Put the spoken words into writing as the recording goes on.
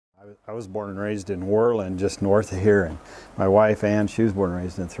I was born and raised in Worland, just north of here, and my wife Ann, she was born and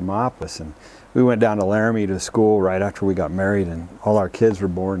raised in Thermopolis, and we went down to Laramie to school right after we got married, and all our kids were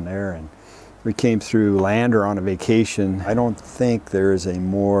born there, and we came through Lander on a vacation. I don't think there is a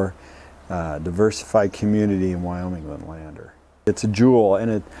more diversified community in Wyoming than Lander. It's a jewel,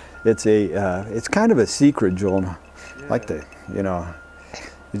 and it's kind of a secret jewel. Yeah. Like the,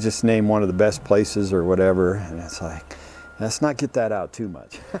 you just name one of the best places or whatever, and it's like, let's not get that out too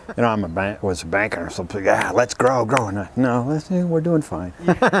much. Was a banker, so yeah, let's grow. No, we're doing fine.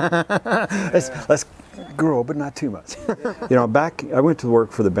 let's grow, but not too much. I went to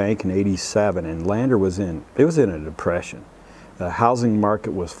work for the bank in '87, and Lander was in a depression. The housing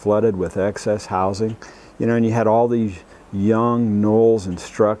market was flooded with excess housing, and you had all these young NOLS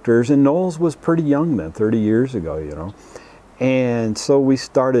instructors, and NOLS was pretty young then, 30 years ago, And so we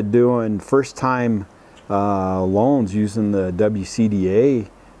started doing first-time loans using the WCDA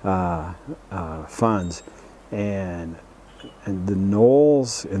funds, and the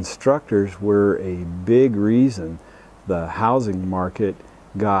NOLS instructors were a big reason the housing market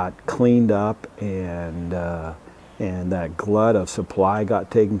got cleaned up, and that glut of supply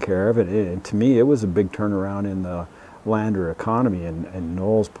got taken care of. And to me, it was a big turnaround in the Lander economy, and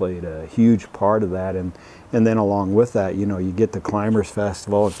NOLS played a huge part of that. And then along with that, you get the Climbers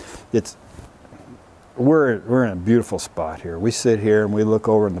Festival. We're in a beautiful spot here. We sit here and we look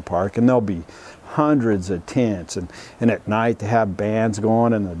over in the park, and there'll be hundreds of tents, and at night they have bands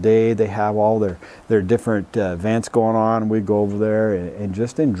going, and the day they have all their different events going on, and we go over there and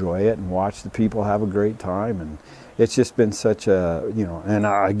just enjoy it and watch the people have a great time. And it's just been such a, and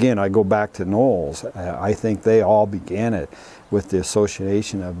again, I go back to NOLS. I think they all began it with the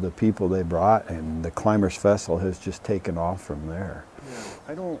association of the people they brought, and the Climbers Festival has just taken off from there.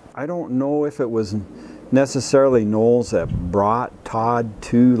 I don't know if it was necessarily NOLS that brought Todd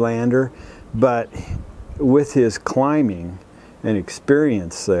to Lander, but with his climbing and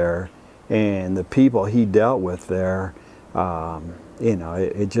experience there and the people he dealt with there,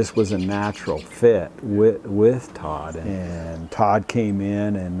 it just was a natural fit with Todd. And Todd came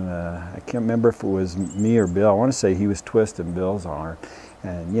in, and I can't remember if it was me or Bill. I want to say he was twisting Bill's arm.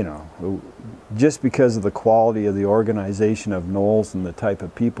 And just because of the quality of the organization of NOLS and the type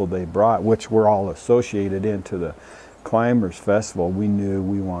of people they brought, which were all associated into the Climbers Festival, we knew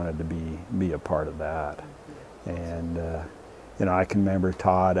we wanted to be a part of that. And I can remember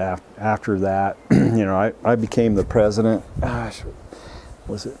Todd after that. I became the president. Gosh,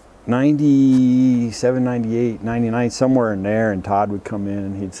 was it 97, 98, 99, somewhere in there? And Todd would come in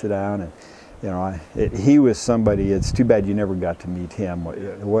and he'd sit down, and he was somebody. It's too bad you never got to meet him.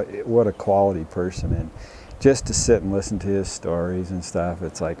 What a quality person, and just to sit and listen to his stories and stuff,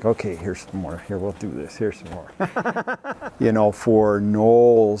 it's like, okay, here's some more. Here, we'll do this. Here's some more. For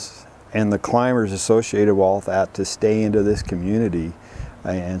NOLS and the climbers associated with all that to stay into this community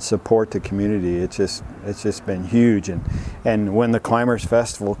and support the community, it's just been huge. And when the Climbers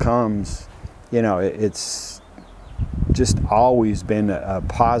Festival comes, it's just always been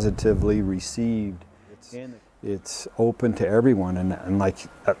positively received. It's open to everyone, and like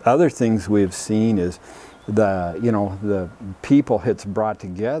other things we've seen is the people it's brought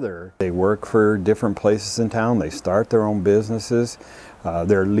together. They work for different places in town. They start their own businesses.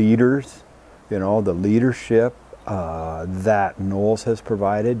 They're leaders. The leadership that NOLS has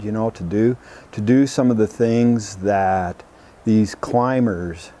provided, to do some of the things that these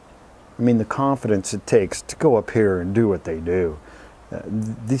climbers, the confidence it takes to go up here and do what they do.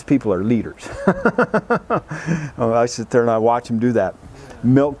 These people are leaders. I sit there and I watch them do that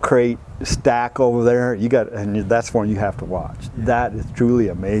milk crate stack over there. And that's one you have to watch. That is truly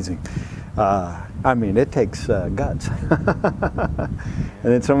amazing. It takes guts. And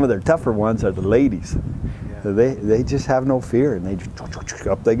then some of their tougher ones are the ladies. They just have no fear, and they just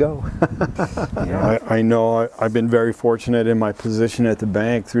up they go. I know I've been very fortunate in my position at the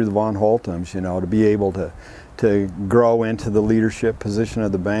bank through the Von Holtums, to be able to grow into the leadership position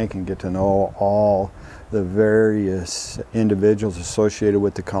of the bank and get to know all the various individuals associated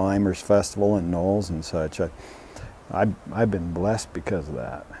with the Climbers Festival and NOLS and such. I've been blessed because of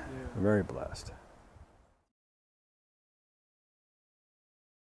that. Very blessed.